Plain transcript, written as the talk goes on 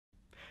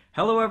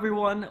Hello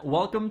everyone,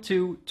 welcome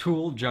to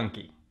Tool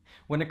Junkie.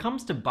 When it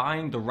comes to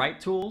buying the right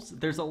tools,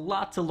 there's a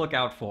lot to look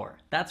out for.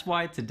 That's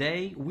why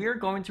today we're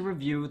going to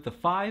review the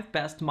 5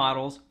 best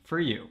models for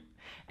you.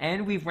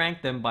 And we've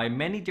ranked them by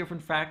many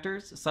different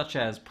factors such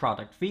as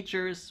product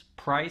features,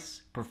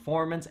 price,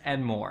 performance,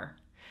 and more.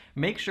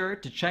 Make sure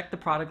to check the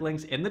product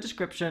links in the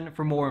description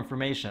for more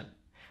information.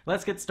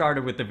 Let's get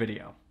started with the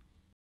video.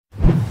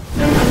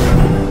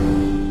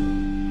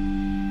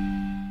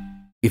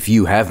 If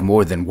you have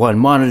more than one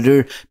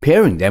monitor,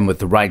 pairing them with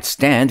the right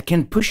stand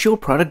can push your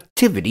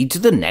productivity to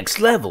the next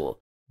level.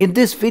 In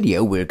this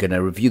video, we're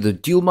gonna review the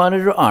dual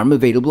monitor arm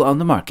available on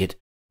the market.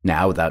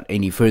 Now, without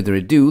any further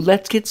ado,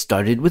 let's get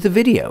started with the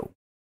video.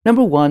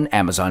 Number 1.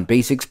 Amazon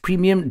Basics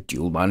Premium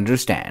Dual Monitor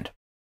Stand.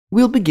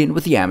 We'll begin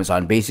with the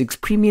Amazon Basics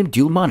Premium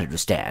Dual Monitor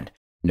Stand.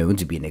 Known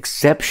to be an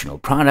exceptional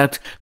product,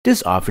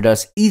 this offered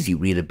us easy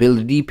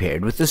readability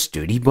paired with a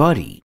sturdy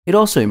body. It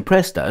also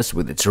impressed us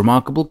with its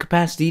remarkable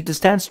capacity to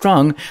stand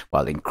strong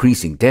while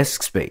increasing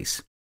desk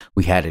space.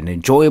 We had an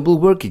enjoyable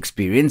work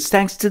experience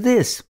thanks to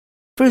this.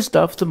 First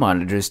off, the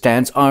monitor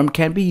stand's arm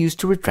can be used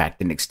to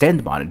retract and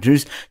extend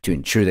monitors to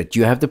ensure that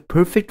you have the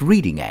perfect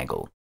reading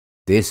angle.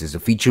 This is a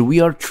feature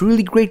we are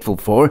truly grateful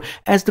for,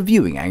 as the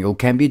viewing angle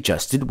can be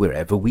adjusted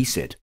wherever we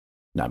sit.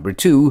 Number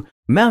 2.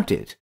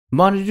 Mounted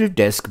Monitor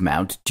Desk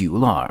Mount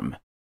Dual Arm.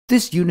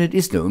 This unit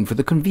is known for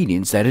the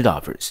convenience that it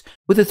offers.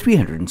 With a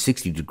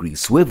 360-degree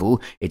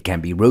swivel, it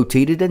can be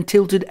rotated and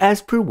tilted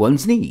as per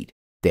one's need,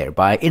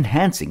 thereby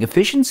enhancing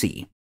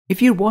efficiency.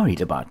 If you're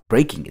worried about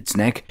breaking its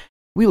neck,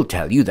 we'll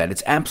tell you that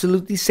it's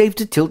absolutely safe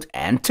to tilt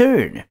and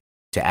turn.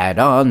 To add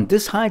on,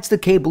 this hides the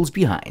cables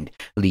behind,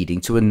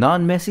 leading to a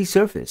non-messy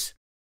surface.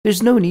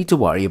 There's no need to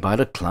worry about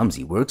a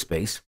clumsy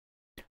workspace.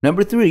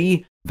 Number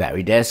 3.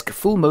 VARIDESK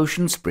Full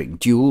Motion Spring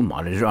Dual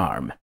Monitor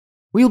Arm.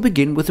 We'll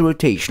begin with the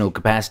rotational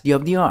capacity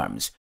of the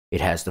arms. It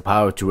has the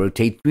power to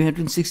rotate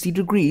 360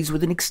 degrees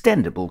with an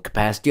extendable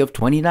capacity of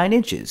 29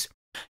 inches.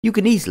 You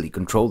can easily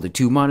control the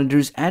two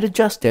monitors and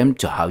adjust them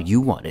to how you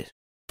want it.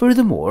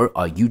 Furthermore,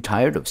 are you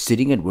tired of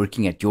sitting and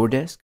working at your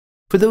desk?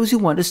 For those who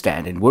want to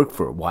stand and work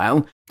for a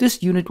while,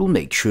 this unit will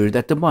make sure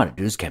that the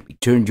monitors can be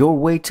turned your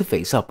way to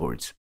face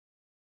upwards.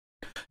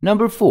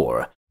 Number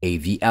 4.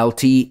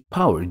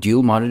 AVLT-Power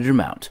Dual Monitor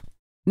Mount.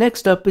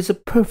 Next up is a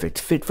perfect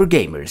fit for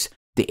gamers.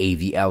 The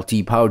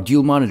AVLT-Power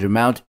Dual Monitor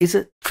Mount is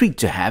a treat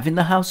to have in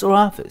the house or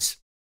office.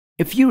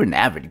 If you're an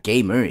avid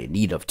gamer in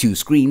need of 2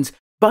 screens,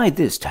 buy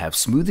this to have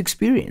smooth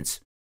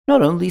experience.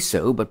 Not only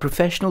so, but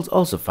professionals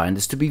also find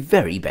this to be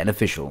very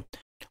beneficial.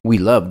 We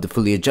love the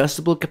fully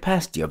adjustable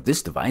capacity of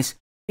this device.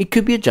 It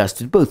could be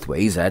adjusted both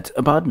ways at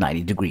about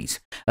 90 degrees,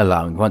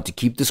 allowing one to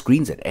keep the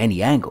screens at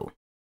any angle.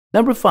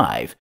 Number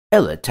 5.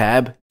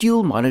 EleTab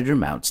Dual Monitor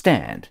Mount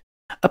Stand.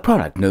 A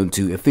product known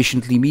to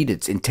efficiently meet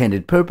its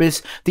intended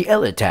purpose, the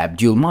EleTab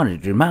Dual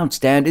Monitor Mount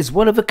Stand is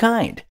one of a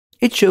kind.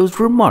 It shows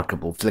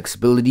remarkable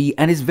flexibility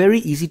and is very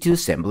easy to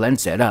assemble and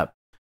set up.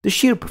 The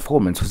sheer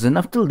performance was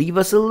enough to leave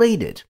us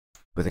elated.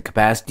 With a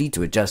capacity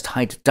to adjust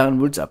height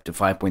downwards up to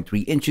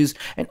 5.3 inches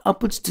and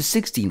upwards to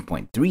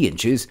 16.3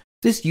 inches,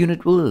 this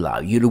unit will allow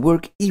you to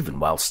work even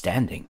while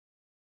standing.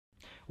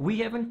 We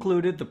have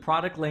included the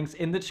product links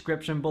in the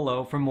description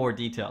below for more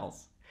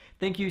details.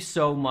 Thank you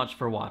so much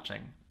for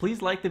watching.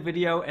 Please like the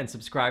video and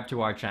subscribe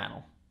to our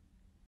channel.